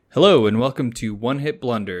Hello and welcome to One Hit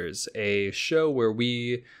Blunders, a show where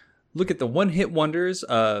we look at the one-hit wonders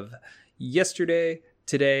of yesterday,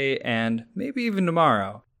 today, and maybe even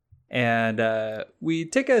tomorrow. And we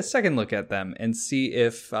take a second look at them and see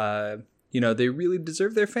if, they really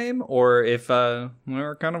deserve their fame or if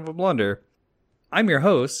they're kind of a blunder. I'm your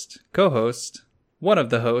host, co-host, one of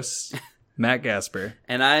the hosts, Matt Gasper.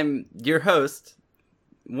 And I'm your host,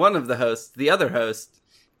 one of the hosts, the other host,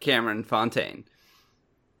 Cameron Fontaine.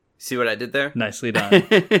 See what I did there? Nicely done.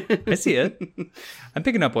 I see it. I'm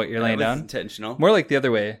picking up what you're laying down. Intentional. More like the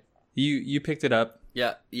other way. You picked it up.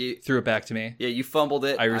 Yeah, you threw it back to me. Yeah, you fumbled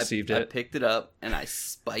it. I received it. I picked it up and I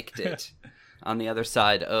spiked it on the other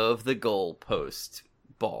side of the goal post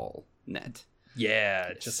ball net.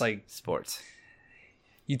 Yeah, just like sports.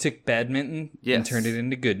 You took badminton and turned it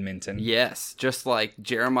into goodminton. Yes, just like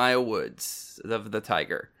Jeremiah Woods of the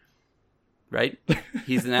Tiger. Right?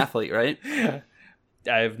 He's an athlete, right?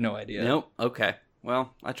 I have no idea. Nope. Okay.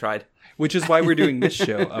 Well, I tried. Which is why we're doing this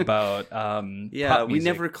show about pop we music.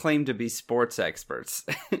 never claim to be sports experts.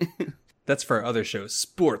 That's for our other show,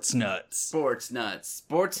 Sports Nuts. Sports Nuts.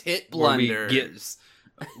 Sports Hit Blunders.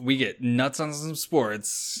 We get nuts on some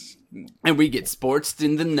sports. And we get sportsed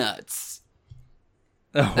in the nuts.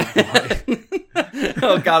 Oh, boy.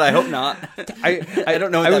 Oh, God, I hope not. I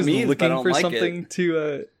don't know what that means, but I don't like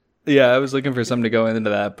it. I was looking for something to go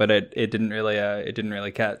into that, but it didn't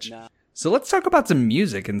really catch. Nah. So let's talk about some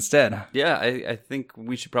music instead. Yeah, I think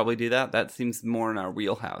we should probably do that. That seems more in our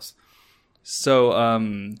wheelhouse. So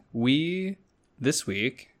we this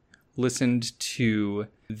week listened to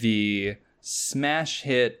the smash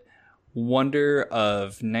hit Wonder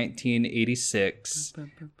of 1986,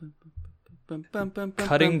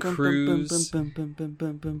 Cutting Cruise,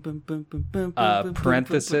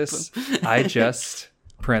 parenthesis, I just...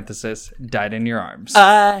 parenthesis, died in your arms.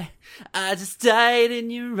 I just died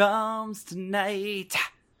in your arms tonight.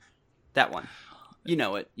 That one. You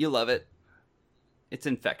know it. You love it. It's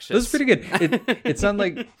infectious. It was pretty good. It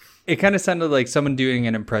sounded like, it kind of sounded like someone doing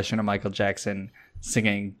an impression of Michael Jackson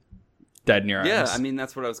singing Died in Your Arms. Yeah, I mean,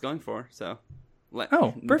 that's what I was going for, so.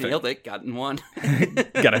 Perfect. Nailed it. Got in one.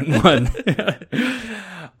 Got it in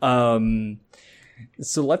one.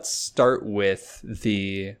 So let's start with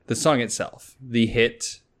the song itself. The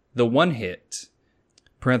one hit,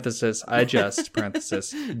 parenthesis, I just,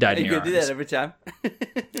 parenthesis, died in your arms. You gonna do that every time?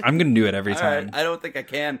 I'm going to do it every time. Right, I don't think I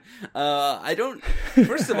can.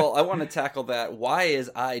 First of all, I want to tackle that. Why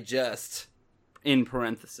is I just in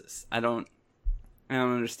parenthesis? I don't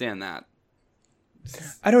understand that.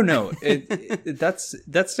 I don't know. That's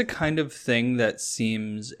the kind of thing that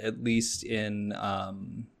seems, at least in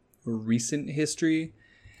recent history,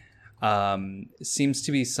 seems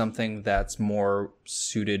to be something that's more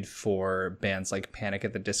suited for bands like Panic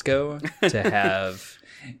at the Disco to have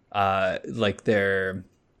like their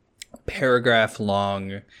paragraph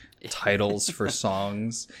long titles for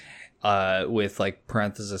songs with like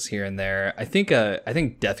parentheses here and there. I think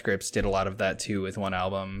Death Grips did a lot of that too with one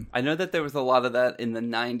album. I know that there was a lot of that in the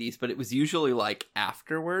 90s, but it was usually like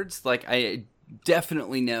afterwards. Like I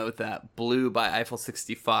definitely know that Blue by Eiffel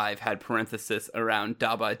 65 had parenthesis around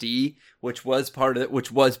Daba D, which was part of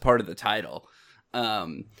the title.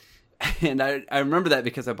 And I remember that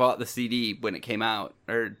because I bought the CD when it came out,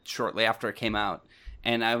 or shortly after it came out,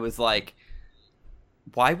 and I was like,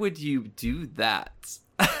 why would you do that?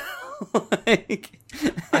 Like,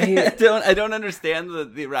 I don't understand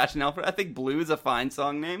the rationale for it. I think Blue is a fine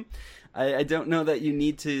song name. I don't know that you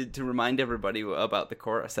need to remind everybody about the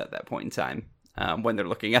chorus at that point in time when they're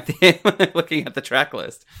looking at the track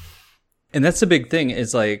list. And that's the big thing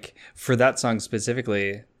is like for that song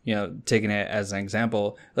specifically, taking it as an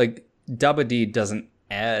example, like Daba D doesn't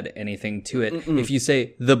add anything to it. Mm-mm. If you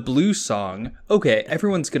say the Blue song, okay,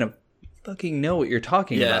 everyone's gonna fucking know what you're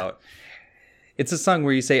talking about. It's a song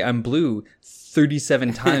where you say I'm blue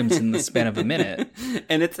 37 times in the span of a minute.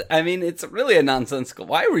 And it's really a nonsensical.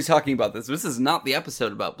 Why are we talking about this? This is not the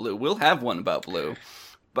episode about Blue. We'll have one about Blue.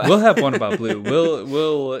 But we'll have one about Blue.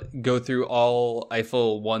 We'll go through all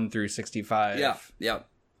Eiffel 1 through 65. Yeah.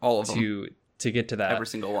 All of them. To get to that. Every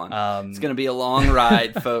single one. It's going to be a long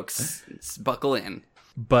ride, folks. Buckle in.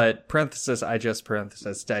 But parenthesis, I just,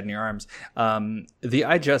 parenthesis, died in your arms. The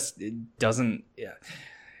I just doesn't... Yeah.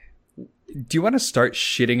 Do you want to start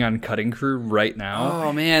shitting on Cutting Crew right now?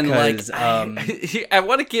 Oh man, like I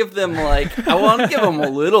want to give them a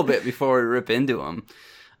little bit before we rip into them.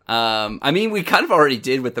 I mean, we kind of already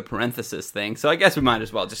did with the parenthesis thing, so I guess we might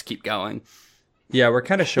as well just keep going. Yeah, we're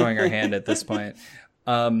kind of showing our hand at this point.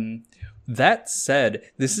 That said,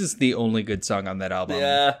 this is the only good song on that album.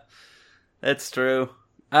 Yeah, that's true.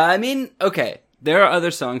 I mean, okay, There are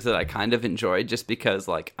other songs that I kind of enjoy just because,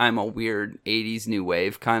 like, I'm a weird 80s new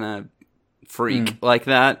wave kind of freak like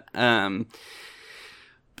that.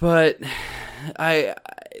 But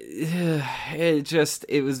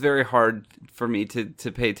it was very hard for me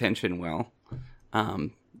to pay attention well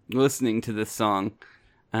listening to this song.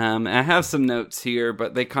 I have some notes here,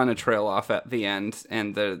 but they kind of trail off at the end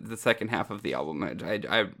and the second half of the album.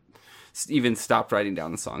 I even stopped writing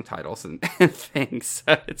down the song titles and things.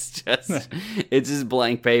 So it's just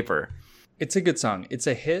blank paper. It's a good song. It's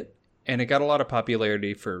a hit, and it got a lot of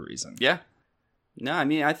popularity for a reason. Yeah. No, I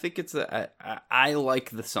mean, I think I like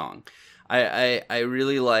the song. I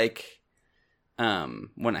really like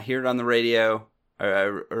when I hear it on the radio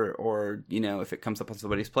or you know, if it comes up on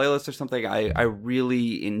somebody's playlist or something, I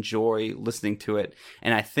really enjoy listening to it.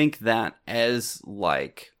 And I think that as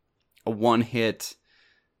like a one-hit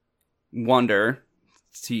wonder,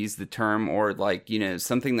 to use the term, or like, you know,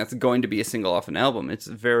 something that's going to be a single off an album, it's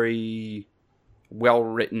very well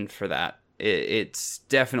written for that. It's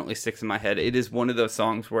definitely sticks in my head. It is one of those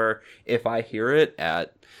songs where if I hear it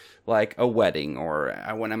at like a wedding or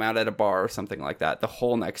when I'm out at a bar or something like that, the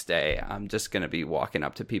whole next day I'm just going to be walking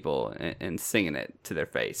up to people and singing it to their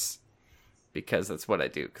face, because that's what I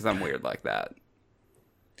do, because I'm weird like that.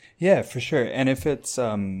 Yeah, for sure. And if it's,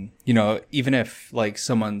 you know, even if like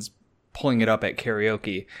someone's pulling it up at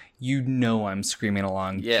karaoke, you know, I'm screaming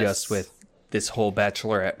along just with this whole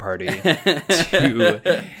bachelorette party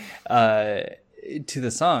to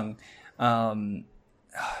the song.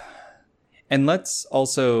 And let's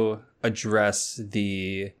also address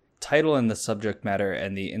the title and the subject matter,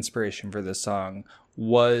 and the inspiration for this song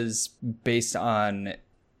was based on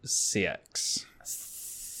CX.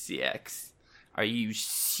 CX. Are you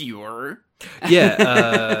sure?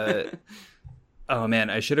 Yeah. Oh man,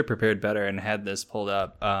 I should have prepared better and had this pulled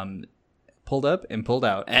up. Pulled up and pulled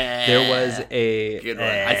out. There was a good one.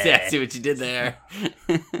 I see what you did there.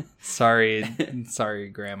 sorry,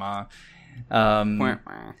 Grandma.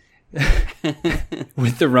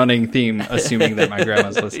 With the running theme, assuming that my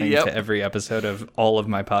grandma's listening to every episode of all of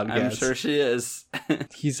my podcasts. I'm sure she is.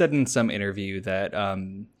 He said in some interview that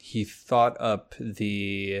he thought up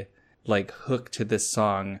the like hook to this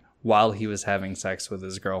song while he was having sex with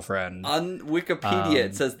his girlfriend. On Wikipedia,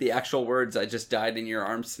 it says the actual words, "I just died in your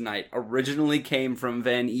arms tonight," originally came from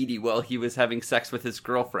Van Eede while he was having sex with his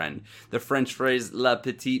girlfriend. The French phrase "la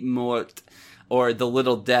petite mort," or "the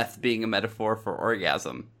little death," being a metaphor for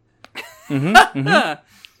orgasm.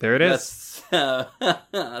 There it is.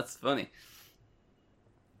 That's funny.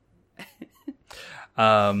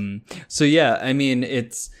 So yeah, I mean,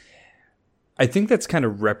 I think that's kind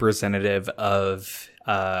of representative of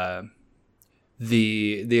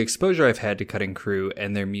the exposure I've had to Cutting Crew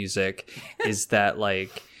and their music is that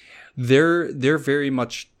like they're very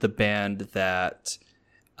much the band that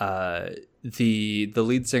the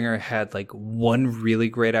lead singer had like one really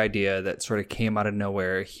great idea that sort of came out of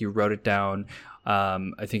nowhere. He wrote it down.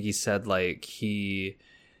 I think he said like he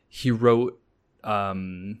wrote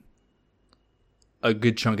a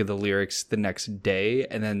good chunk of the lyrics the next day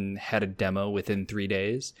and then had a demo within 3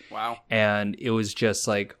 days. Wow. And it was just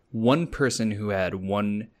like one person who had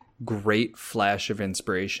one great flash of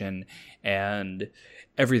inspiration and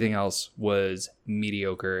everything else was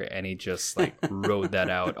mediocre, and he just like rode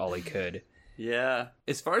that out all he could. Yeah.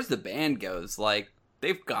 As far as the band goes, like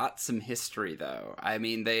they've got some history though. I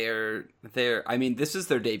mean, this is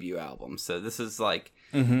their debut album, so this is like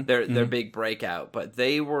their big breakout, but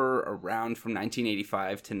they were around from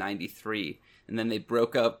 1985 to 93, and then they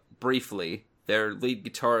broke up briefly. Their lead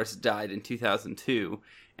guitarist died in 2002,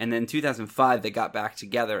 and then 2005 they got back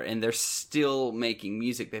together, and they're still making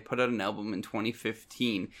music. They put out an album in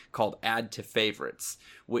 2015 called Add to Favorites,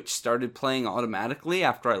 which started playing automatically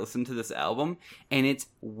after I listened to this album, and it's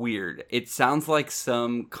weird. It sounds like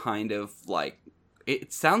some kind of like,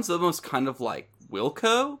 it sounds almost kind of like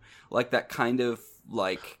Wilco, like that kind of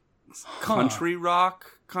like country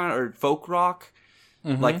rock kind of, or folk rock,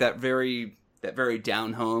 like that very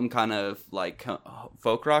down home kind of like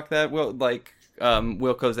folk rock that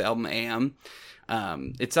Wilco's album AM.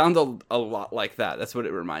 It sounds a lot like that. That's what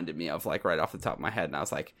it reminded me of, like right off the top of my head, and I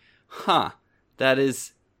was like, huh, that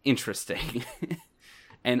is interesting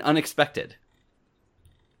and unexpected.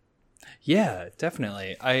 Yeah,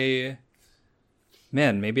 definitely.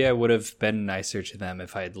 Maybe I would have been nicer to them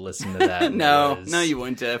if I had listened to that. No, you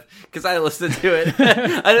wouldn't have, because I listened to it.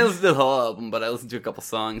 I didn't listen to the whole album, but I listened to a couple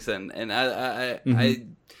songs, and I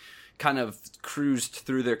kind of cruised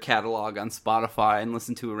through their catalog on Spotify and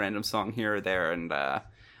listened to a random song here or there, and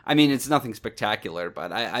I mean, it's nothing spectacular,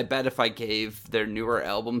 but I bet if I gave their newer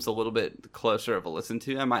albums a little bit closer of a listen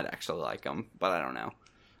to, I might actually like them. But I don't know.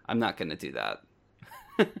 I'm not going to do that.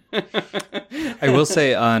 I will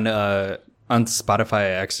say on Spotify,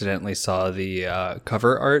 I accidentally saw the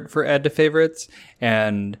cover art for Add to Favorites,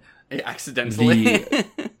 and accidentally.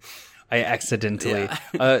 I accidentally.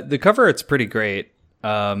 Yeah. The cover art's pretty great.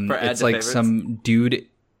 It's like favorites? some dude.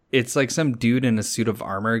 It's like some dude in a suit of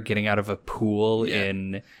armor getting out of a pool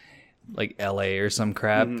in like LA or some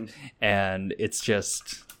crap, and it's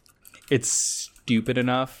stupid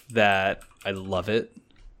enough that I love it.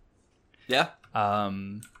 Yeah. I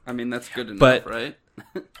mean, that's good enough, but, right?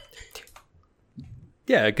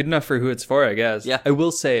 Yeah, good enough for who it's for, I guess. Yeah. I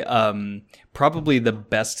will say, probably the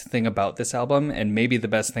best thing about this album, and maybe the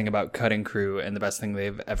best thing about Cutting Crew, and the best thing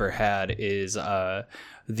they've ever had, is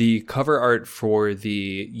the cover art for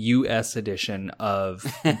the US edition of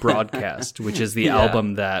Broadcast, which is the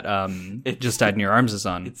album that Just Died in Your Arms is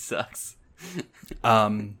on. It sucks.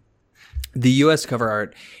 The US cover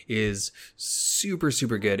art is super,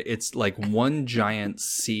 super good. It's like one giant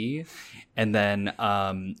C, and then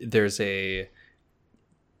there's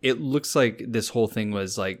it looks like this whole thing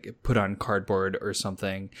was like put on cardboard or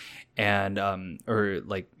something, and or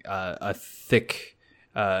like a thick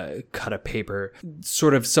cut of paper,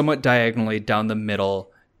 sort of somewhat diagonally down the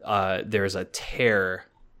middle. There's a tear,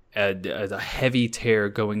 a heavy tear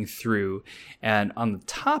going through, and on the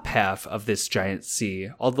top half of this giant C,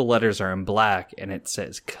 all the letters are in black and it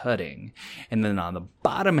says cutting. And then on the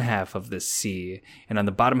bottom half of this C and on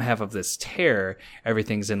the bottom half of this tear,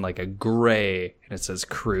 everything's in like a gray and it says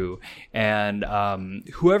crew. And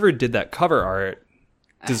whoever did that cover art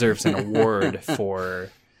deserves an award for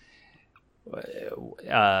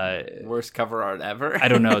worst cover art ever. I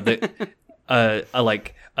don't know,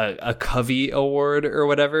 a Covey award or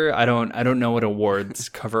whatever. I don't know what awards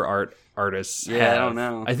cover art artists have. I don't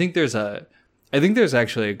know. I think there's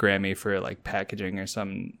actually a Grammy for like packaging or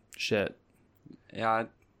some shit. Yeah.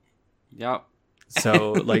 Yep.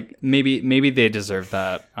 So like maybe they deserve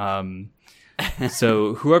that.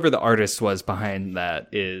 So whoever the artist was behind that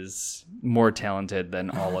is more talented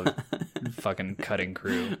than all of fucking Cutting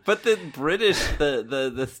Crew. But the British,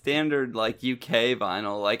 the standard like UK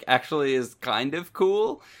vinyl, like actually is kind of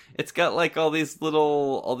cool. It's got like all these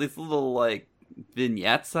little like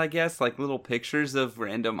vignettes, I guess, like little pictures of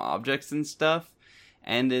random objects and stuff,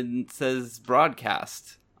 and it says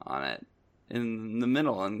Broadcast on it in the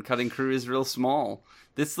middle, and Cutting Crew is real small.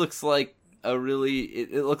 This looks like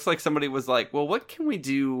it looks like somebody was like, well, what can we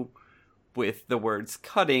do with the words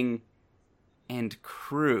cutting and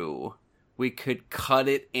crew? We could cut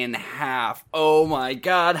it in half. Oh my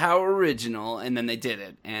god, how original. And then they did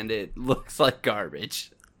it, and it looks like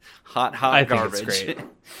garbage. Hot I garbage. think it's great.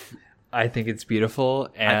 I think it's beautiful,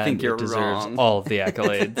 and I think you're it deserves wrong. all of the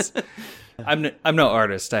accolades. I'm no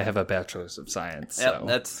artist. I have a bachelor's of science. So.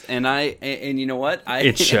 Yep, and you know what?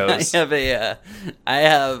 It shows. I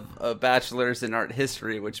have a bachelor's in art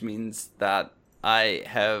history, which means that I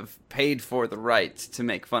have paid for the right to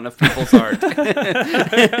make fun of people's art.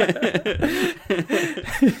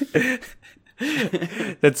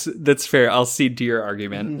 That's fair. I'll cede to your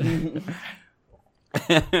argument.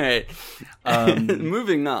 All right.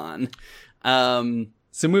 Moving on.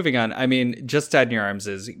 So moving on. I mean, Just Died in Your Arms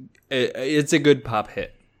it's a good pop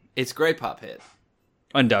hit. It's a great pop hit.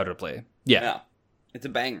 Undoubtedly. Yeah. It's a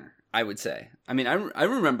banger, I would say. I mean, I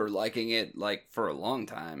remember liking it like for a long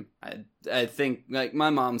time. I think like my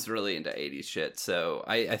mom's really into 80s shit, so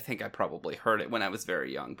I think I probably heard it when I was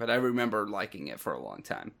very young, but I remember liking it for a long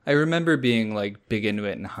time. I remember being like big into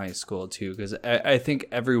it in high school too, because I think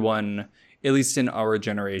everyone, at least in our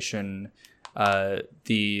generation,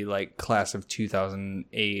 the like class of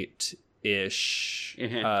 2008 ish,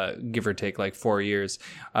 give or take like 4 years,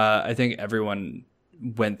 I think everyone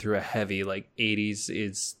went through a heavy like 80s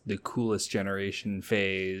is the coolest generation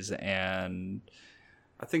phase, and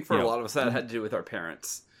I think for a lot of us that had to do with our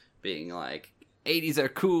parents being like 80s are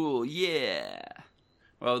cool, yeah.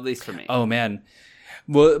 Well, at least for me. Oh man.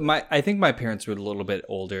 Well, I think my parents were a little bit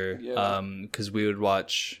older, Yeah. Because we would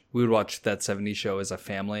watch That 70s Show as a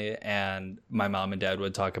family, and my mom and dad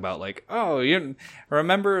would talk about like, oh, you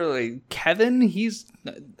remember like Kevin?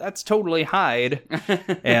 That's totally Hyde,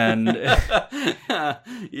 and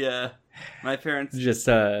yeah, my parents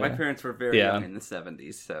were very young in the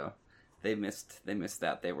 70s, so they missed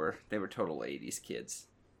that. They were total 80s kids.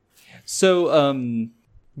 So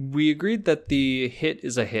we agreed that the hit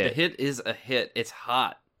is a hit. The hit is a hit. It's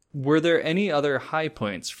hot. Were there any other high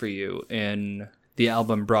points for you in the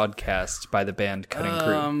album Broadcast by the band Cutting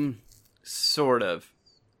Crew? Sort of.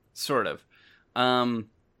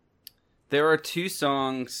 There are two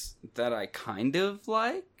songs that I kind of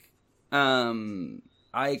like.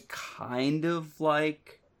 I kind of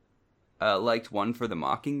liked One for the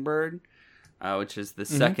Mockingbird, which is the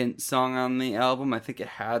second song on the album. I think it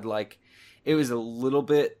had it was a little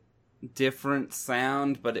bit different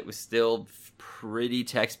sound, but it was still pretty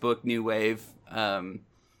textbook new wave.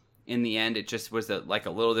 In the end, it just was a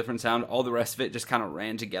little different sound. All the rest of it just kind of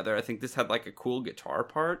ran together. I think this had a cool guitar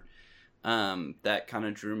part that kind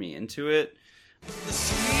of drew me into it. The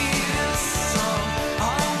sweetest song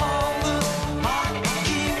of all the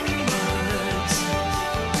mockingbirds.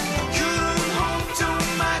 Couldn't hope to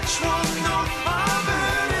match one note of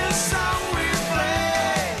any song we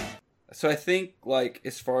play. So I think,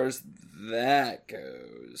 as far as that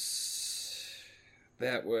goes,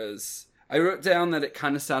 that was... I wrote down that it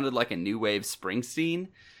kind of sounded like a new wave Springsteen.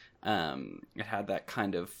 It had that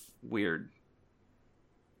kind of weird,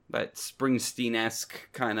 that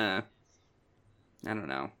Springsteen-esque kind of, I don't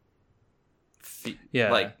know,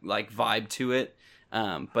 vibe to it.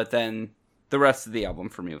 But then the rest of the album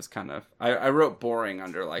for me was kind of, I wrote boring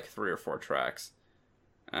under 3 or 4 tracks.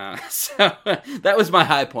 So that was my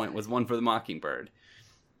high point, was One for the Mockingbird.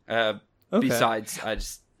 Okay. Besides,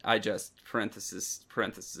 I just parenthesis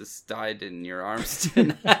died in your arms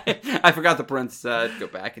tonight. I forgot the parenthesis. I'd go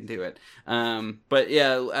back and do it. But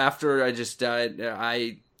yeah, after I just died,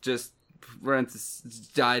 parenthesis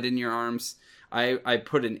died in your arms. I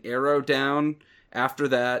put an arrow down. After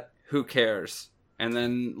that, who cares? And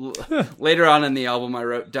then later on in the album, I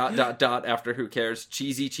wrote ... after who cares.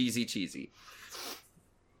 Cheesy, cheesy, cheesy.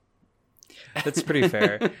 That's pretty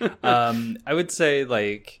fair. I would say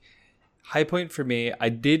high point for me, I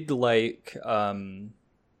did like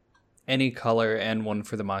Any Color and One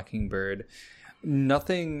for the Mockingbird.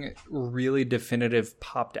 Nothing really definitive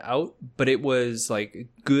popped out, but it was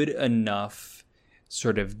good enough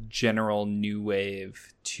sort of general new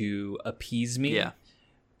wave to appease me. Yeah.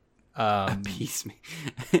 Appease me.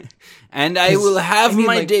 And I will have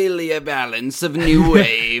my daily balance of new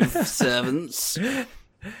wave servants.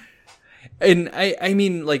 And I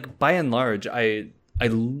mean, by and large, I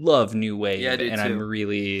love new wave, yeah, I do and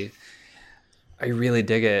too. I really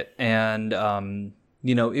dig it. And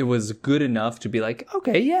it was good enough to be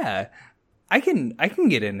okay, yeah, I can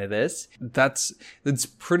get into this. That's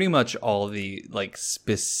pretty much all the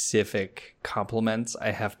specific compliments I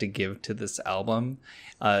have to give to this album.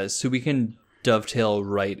 So we can dovetail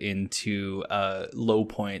right into low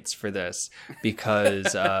points for this,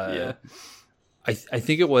 because yeah. I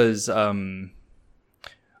think it was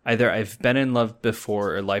either I've Been in Love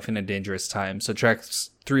Before or Life in a Dangerous Time. So tracks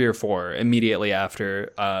 3 or 4 immediately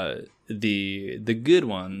after the good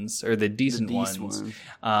ones, or the decent ones.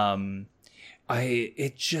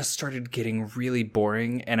 It just started getting really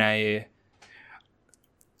boring, and I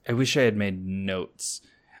wish I had made notes.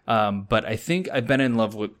 But I think I've Been in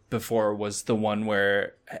Love Before was the one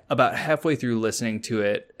where about halfway through listening to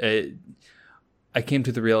it, I came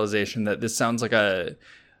to the realization that this sounds like a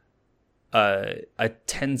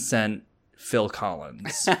 10-cent Phil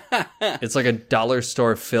Collins. It's like a dollar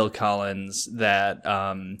store Phil Collins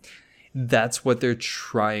that's what they're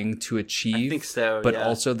trying to achieve. I think so, but yeah.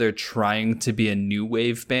 also they're trying to be a new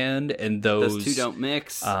wave band, and those two don't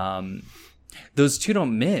mix. Those two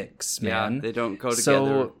don't mix, man. Yeah, they don't go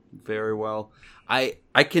together very well. I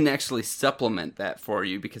can actually supplement that for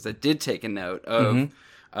you, because I did take a note of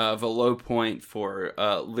a low point for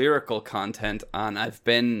lyrical content on I've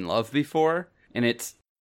Been in Love Before, and it's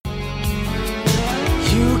You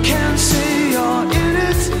can say you're in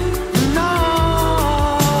it now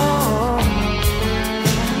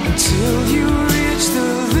until you reach the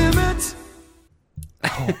limit.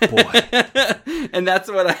 oh boy. And that's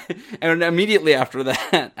what and immediately after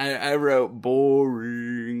that I wrote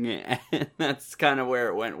boring, and that's kind of where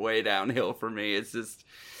it went way downhill for me. It's just,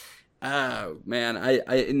 oh man,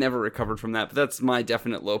 I never recovered from that. But that's my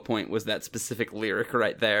definite low point, was that specific lyric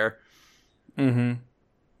right there. Mm-hmm.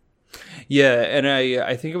 Yeah, and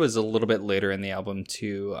I think it was a little bit later in the album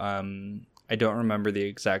too. I don't remember the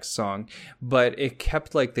exact song, but it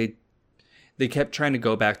kept they kept trying to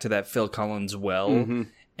go back to that Phil Collins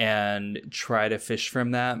and try to fish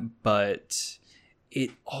from that, but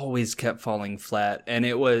it always kept falling flat. And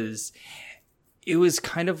it was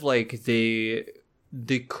kind of like they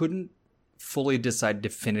couldn't fully decide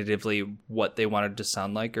definitively what they wanted to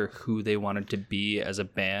sound like or who they wanted to be as a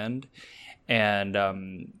band, and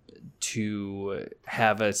to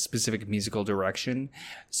have a specific musical direction.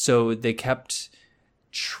 So they kept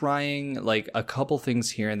trying a couple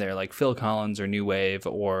things here and there, like Phil Collins or new wave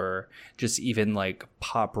or just even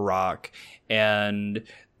pop rock, and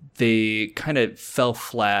they kind of fell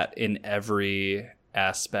flat in every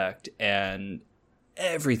aspect, and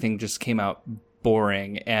everything just came out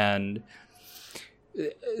boring. And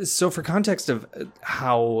so for context of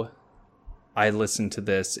how I listened to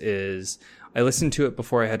this is I listened to it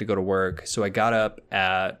before I had to go to work. So I got up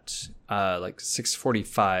at like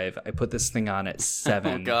 6:45. I put this thing on at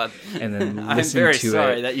 7. Oh God! And then listened I'm very to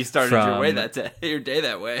sorry it that you started your day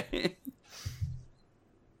that way.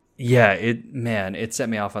 Yeah, it set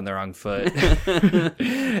me off on the wrong foot.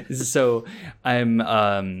 So I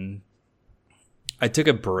took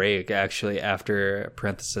a break actually after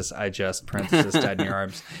I just died in your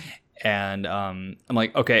arms. And I'm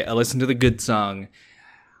like, okay, I listened to the good song.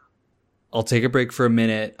 I'll take a break for a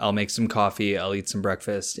minute. I'll make some coffee. I'll eat some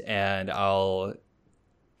breakfast, and I'll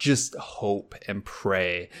just hope and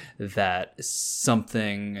pray that some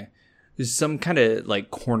kind of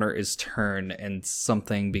like corner is turned and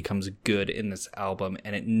something becomes good in this album.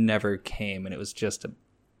 And it never came. And it was just a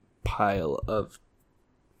pile of,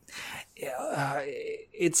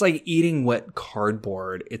 it's like eating wet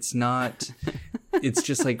cardboard. It's not, it's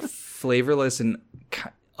just like flavorless and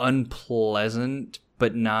unpleasant,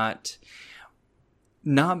 but not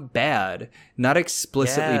bad, not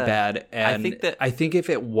explicitly bad. And I think if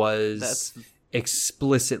it was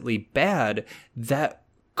explicitly bad, that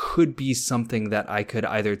could be something that I could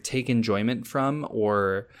either take enjoyment from,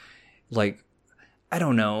 or like, I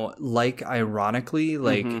don't know, like ironically,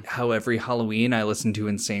 like how every Halloween I listen to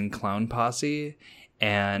Insane Clown Posse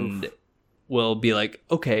and will be like,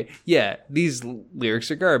 okay, yeah, these lyrics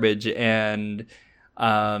are garbage, and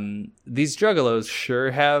these juggalos sure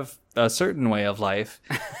have a certain way of life.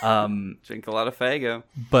 Drink a lot of Faygo.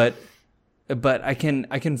 But I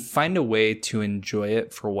can find a way to enjoy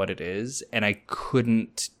it for what it is, and I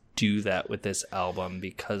couldn't do that with this album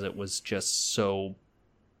because it was just so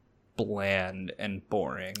bland and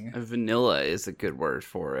boring. Vanilla is a good word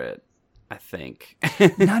for it, I think.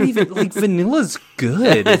 Not even like vanilla's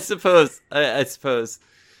good. I suppose. I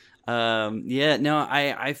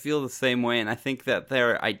feel the same way, and I think that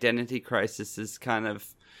their identity crisis is kind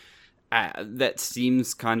of that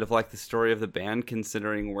seems kind of like the story of the band,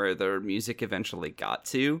 considering where their music eventually got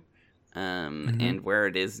to, and where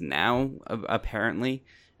it is now. Apparently,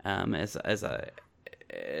 as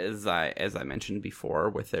I mentioned before,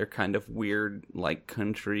 with their kind of weird like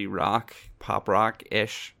country rock, pop rock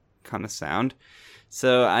ish kind of sound.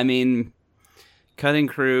 So I mean, Cutting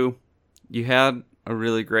Crew, you had a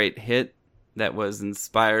really great hit that was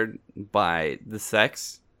inspired by the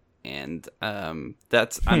sex. And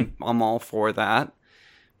that's I'm all for that,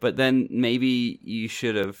 but then maybe you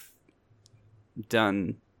should have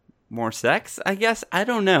done more sex, I guess. I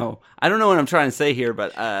don't know what I'm trying to say here,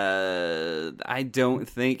 but I don't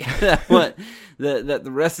think that that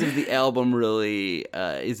the rest of the album really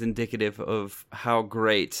is indicative of how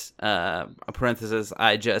great parenthesis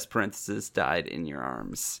I just parenthesis died in your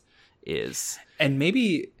arms is. And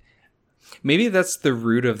maybe that's the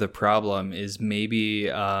root of the problem, is maybe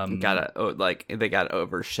they got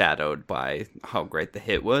overshadowed by how great the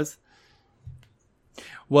hit was.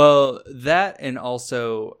 Well, that, and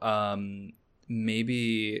also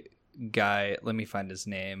maybe let me find his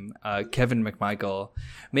name, Kevin McMichael.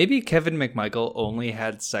 Maybe Kevin McMichael only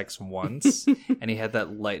had sex once and he had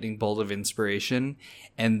that lightning bolt of inspiration,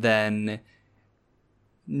 and then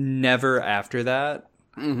never after that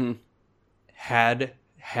had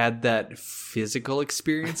that physical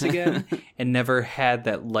experience again, and never had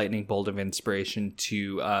that lightning bolt of inspiration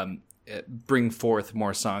to bring forth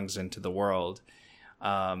more songs into the world.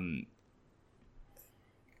 That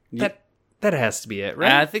has to be it,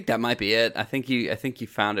 right? I think that might be it. I think you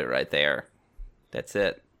found it right there. That's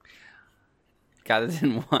it. Got it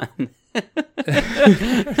in one.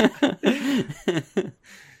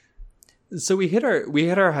 So we hit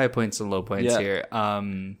our high points and low points here.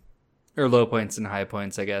 Or low points and high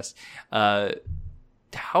points, I guess. How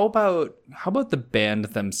about the band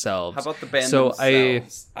themselves? How about the band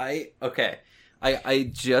themselves? I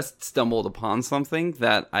just stumbled upon something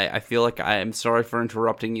that I feel like I'm sorry for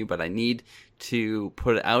interrupting you, but I need to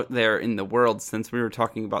put it out there in the world, since we were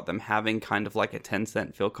talking about them having kind of like a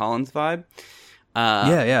 10-cent Phil Collins vibe.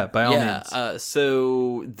 By all means.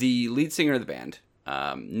 So the lead singer of the band,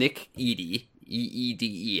 Nick Eede,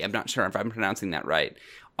 E-E-D-E, I'm not sure if I'm pronouncing that right,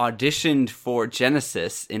 auditioned for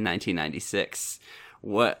Genesis in 1996.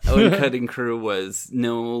 What Cutting Crew was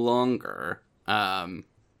no longer.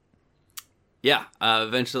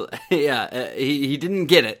 Eventually, he didn't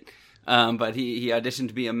get it, but he auditioned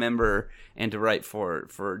to be a member and to write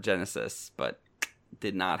for Genesis, but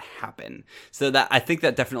did not happen. So that, I think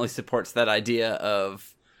that definitely supports that idea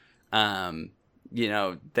of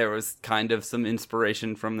there was kind of some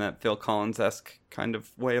inspiration from that Phil Collins-esque kind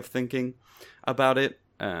of way of thinking about it.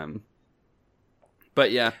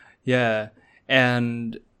 But yeah. Yeah,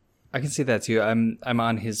 and I can see that too. I'm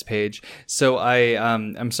on his page, so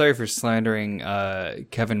I'm sorry for slandering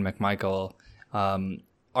Kevin McMichael,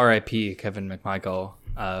 R.I.P. Kevin McMichael,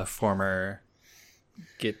 former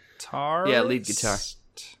guitar, lead guitar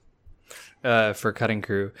for Cutting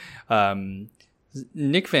Crew.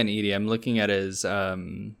 Nick Van Eedy. I'm looking at his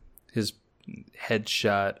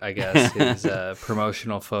headshot, I guess, his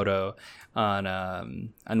promotional photo on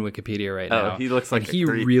Wikipedia right now. He looks like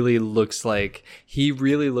really looks like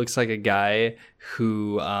a guy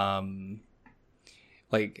who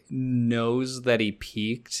knows that he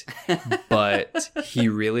peaked, but he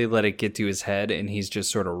really let it get to his head, and he's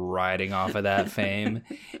just sort of riding off of that fame,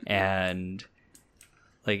 and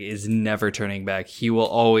is never turning back. He will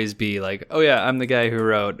always be like, oh yeah, I'm the guy who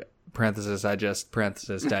wrote parenthesis, I just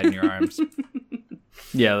parenthesis died in your arms.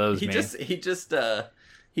 Yeah, that was me.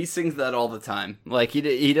 He sings that all the time.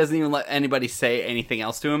 He doesn't even let anybody say anything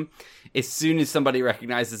else to him. As soon as somebody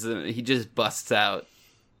recognizes him, he just busts out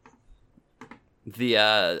the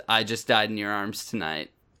I just died in your arms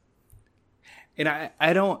tonight. And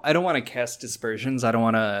I don't want to cast dispersions. I don't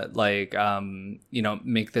want to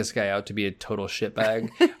make this guy out to be a total shitbag.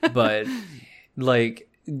 But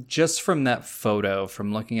just from that photo,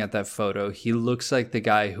 from looking at that photo, he looks like the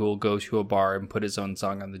guy who will go to a bar and put his own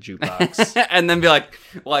song on the jukebox, and then be like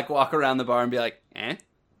walk around the bar and be like,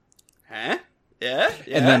 huh? Yeah.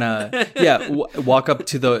 And then walk up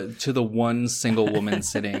to the one single woman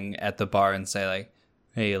sitting at the bar and say like,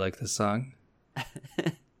 hey, you like this song?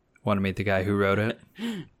 Want to meet the guy who wrote it?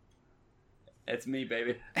 It's me,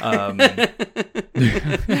 baby.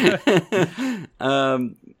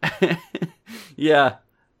 Yeah.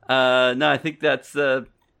 No, I think that's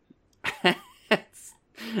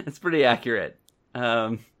it's pretty accurate.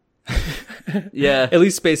 Yeah, at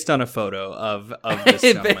least based on a photo of this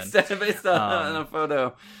gentleman. based on a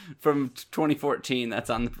photo from 2014 that's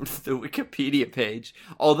on the Wikipedia page.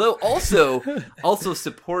 Although also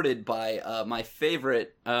supported by my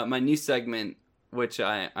favorite, my new segment, which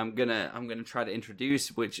I'm gonna try to introduce,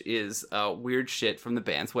 which is weird shit from the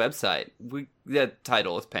band's website. The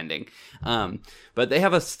title is pending, but they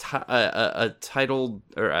have a title,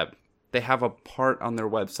 or they have a part on their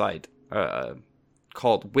website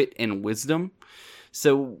called Wit and Wisdom.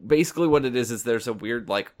 So basically what it is there's a weird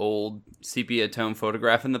old sepia tone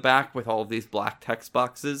photograph in the back with all of these black text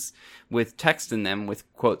boxes with text in them with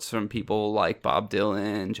quotes from people like Bob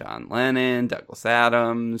Dylan, John Lennon, Douglas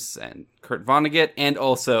Adams, and Kurt Vonnegut, and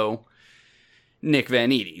also Nick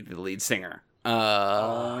Van Eedy, the lead singer.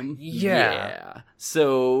 Yeah.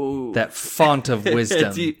 So that font of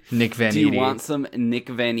wisdom, Nick Van Eedy. Do you want some Nick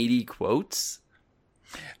Van Eedy quotes?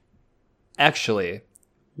 Actually,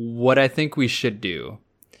 what I think we should do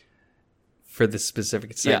for this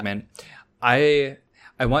specific segment, I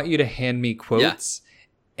want you to hand me quotes,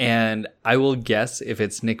 and I will guess if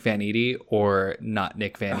it's Nick Van Eedy or not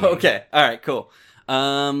Nick Van Eedy. Okay. All right, cool.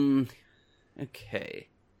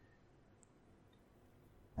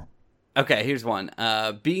 Okay, here's one.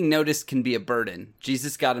 Being noticed can be a burden.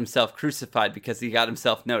 Jesus got himself crucified because he got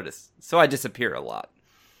himself noticed. So I disappear a lot.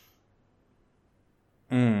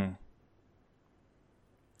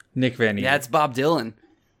 Nick Van Eedy. Yeah, it's Bob Dylan.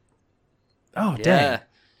 Oh, dang.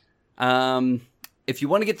 If you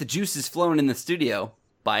want to get the juices flowing in the studio,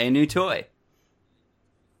 buy a new toy.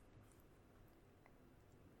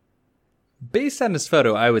 Based on this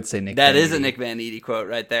photo, I would say Nick That Van is Eedy. a Nick Van Eedy quote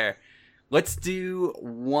right there. Let's do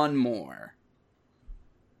one more.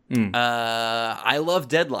 I love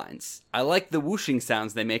deadlines. I like the whooshing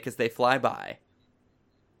sounds they make as they fly by.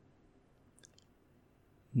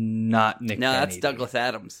 Not Nick Van No, that's Eedy. Douglas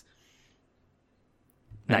Adams.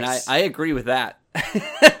 Nice. And I agree with that.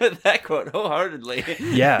 That quote wholeheartedly.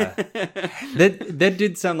 Yeah. That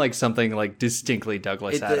did sound like something distinctly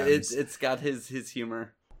Douglas Adams. It's got his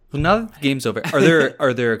humor. Well, now that the game's over,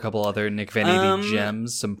 are there a couple other Nick Van Eedy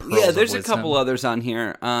gems, some pearls Yeah, there's of a wisdom? couple others on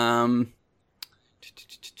here. That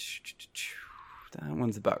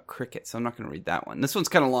one's about cricket, so I'm not going to read that one. This one's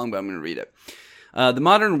kind of long, but I'm going to read it. The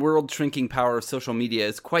modern world shrinking power of social media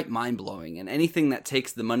is quite mind-blowing, and anything that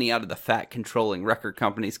takes the money out of the fat controlling record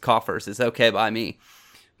companies' coffers is okay by me.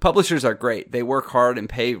 Publishers are great. They work hard and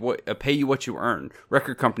pay you what you earn.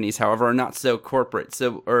 Record companies, however, are not so corporate,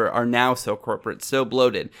 are now so corporate, so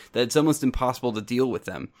bloated that it's almost impossible to deal with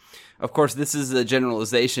them. Of course, this is a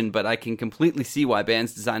generalization, but I can completely see why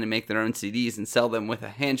bands design and make their own CDs and sell them with a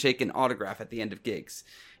handshake and autograph at the end of gigs.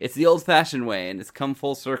 It's the old-fashioned way, and it's come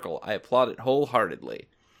full circle. I applaud it wholeheartedly.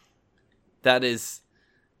 That is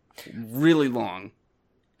really long.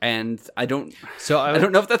 And I don't So I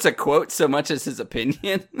don't know if that's a quote so much as his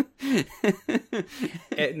opinion.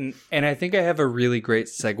 and I think I have a really great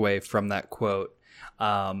segue from that quote,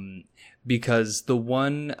 because the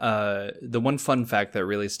one fun fact that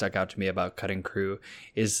really stuck out to me about Cutting Crew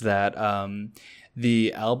is that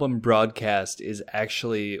the album Broadcast is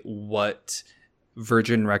actually what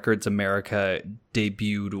Virgin Records America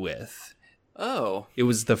debuted with. Oh, It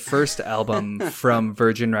was the first album from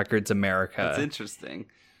Virgin Records America. that's interesting.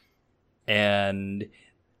 And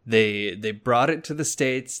they brought it to the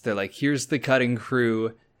States. They're like, here's the Cutting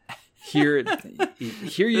Crew. Here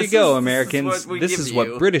you This go, is Americans. what we This give is you.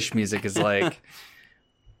 what British music is like.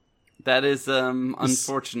 That is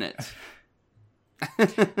unfortunate.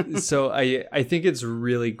 So I think it's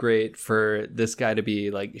really great for this guy to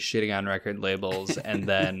be like shitting on record labels and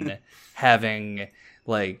then having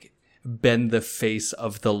like been the face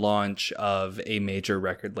of the launch of a major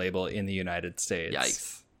record label in the United States.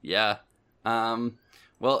 Yikes. Yeah.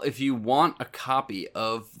 Well, if you want a copy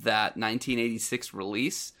of that 1986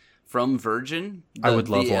 release from Virgin, I would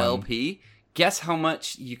love the one. LP, guess how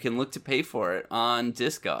much you can look to pay for it on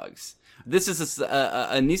Discogs. This is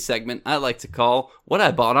a new segment I like to call What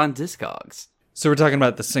I Bought on Discogs. So we're talking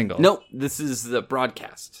about the single. Nope, this is the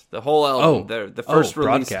broadcast. The whole album. The first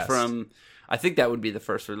release Broadcast. from... I think that would be the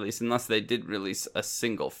first release, unless they did release a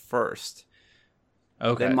single first.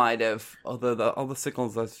 Okay. They might have, although all the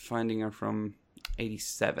singles I was finding are from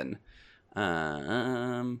 87.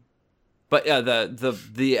 But yeah,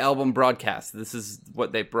 the album Broadcast, this is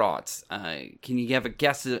what they brought. Can you have a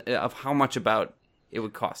guess of how much about it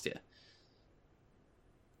would cost you?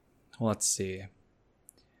 Let's see.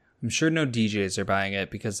 I'm sure no DJs are buying it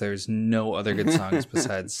because there's no other good songs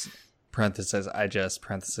besides parenthesis I just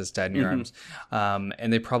parenthesis died in your arms.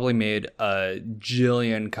 And they probably made a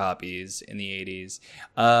jillion copies in the 80s.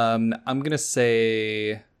 I'm gonna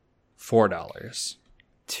say $4.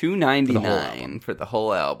 $2.99 for the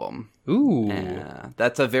whole album. Ooh. Yeah,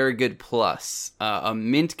 that's a very good plus. A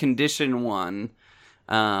mint condition one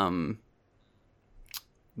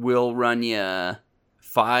will run you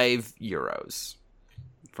 €5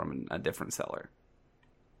 from a different seller.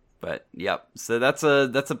 But yep, so that's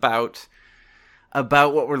about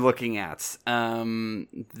what we're looking at.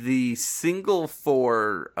 The single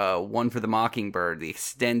for One for the Mockingbird, the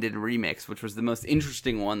extended remix, which was the most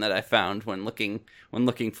interesting one that I found when looking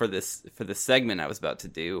for this segment I was about to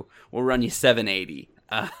do, will run you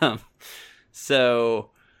 $7.80.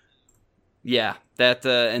 So yeah, that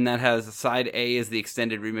and that has side A is the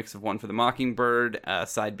extended remix of One for the Mockingbird.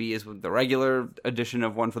 Side B is with the regular edition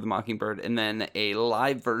of One for the Mockingbird, and then a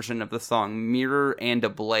live version of the song "Mirror and a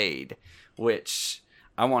Blade," which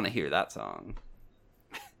I want to hear that song.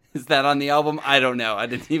 Is that on the album? I don't know. I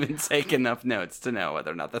didn't even take enough notes to know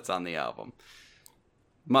whether or not that's on the album.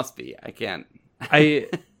 Must be. I can't.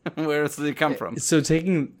 Where else did it come from? So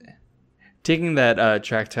taking that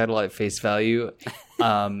track title at face value,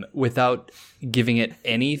 without giving it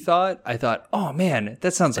any thought, I thought, oh man,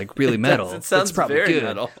 that sounds like really metal. It sounds that's probably very good.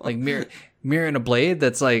 metal. Like mirror and a blade.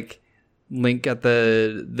 That's like Link got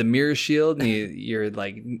the mirror shield, and you're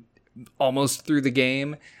like almost through the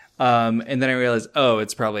game. And then I realized, oh,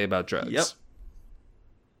 it's probably about drugs. Yep.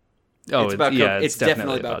 Oh, It's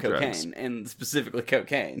definitely about drugs. cocaine, and specifically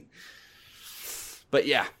cocaine. But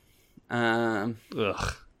yeah. Ugh.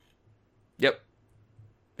 Yep.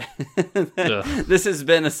 Ugh. This has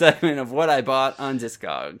been a segment of What I Bought on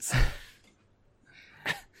Discogs.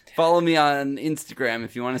 Follow me on Instagram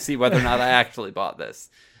if you want to see whether or not I actually bought this.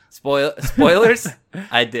 Spoilers?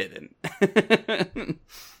 I didn't.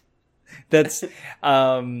 That's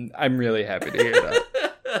I'm really happy to hear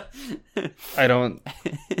that.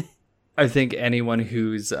 I think anyone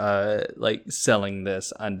who's like selling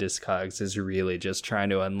this on Discogs is really just trying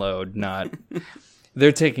to unload, not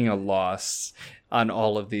they're taking a loss on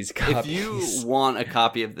all of these copies. If you want a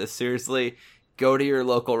copy of this, seriously, go to your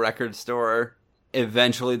local record store.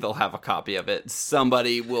 Eventually they'll have a copy of it.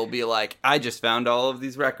 Somebody will be like, I just found all of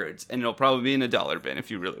these records, and it'll probably be in a dollar bin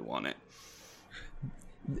if you really want it.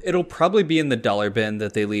 It'll probably be in the dollar bin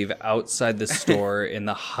that they leave outside the store in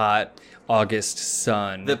the hot August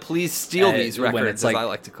sun. The Please Steal These when records, it's like- as I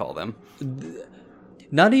like to call them.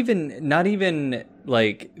 Not even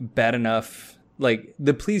like bad enough. Like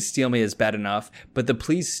the Please Steal Me is bad enough, but the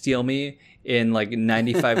Please Steal Me in like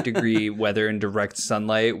 95 degree weather and direct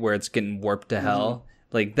sunlight where it's getting warped to hell,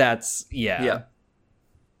 like that's Yeah.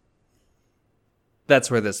 that's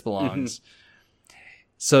where this belongs.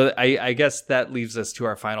 So I guess that leaves us to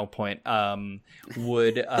our final point.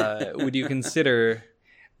 Would you consider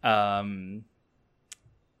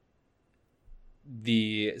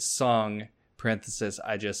the song parenthesis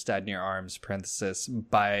I Just Died in Your Arms parenthesis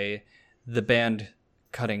by the band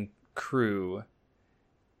Cutting Crew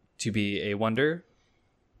to be a wonder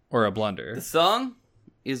or a blunder? The song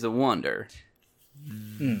is a wonder.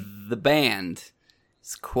 The band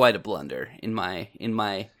is quite a blunder in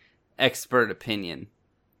my expert opinion.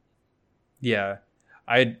 Yeah,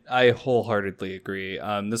 I wholeheartedly agree.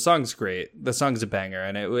 The song's great. The song's a banger,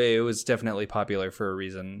 and it was definitely popular for a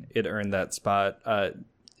reason. It earned that spot.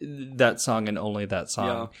 That song and only that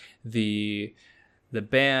song. Yeah. The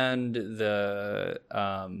band, the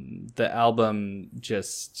album,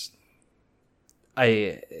 just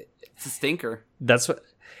it's a stinker. That's what.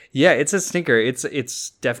 Yeah, it's a stinker. It's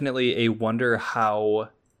definitely a wonder how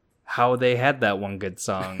they had that one good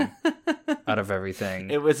song out of everything.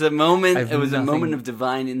 It was a moment. It was a moment of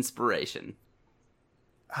divine inspiration.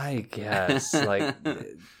 I guess, like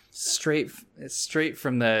straight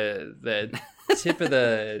from the tip of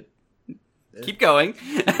the. Keep going.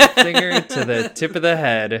 Finger to the tip of the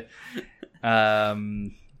head. I'll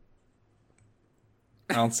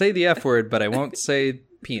say the F word, but I won't say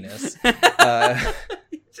penis.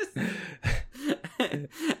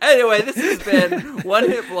 Anyway, this has been One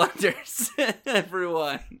Hit Blunders,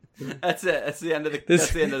 everyone. That's it. That's the end of the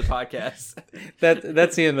podcast.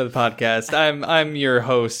 That's the end of the podcast. I'm your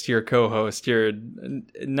host, your co-host, your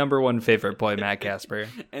number one favorite boy, Matt Casper.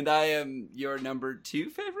 And I am your number 2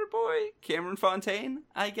 favorite boy, Cameron Fontaine,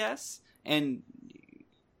 I guess. And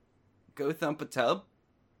go thump a tub.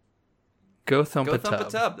 Go thump a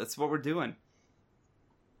tub. That's what we're doing.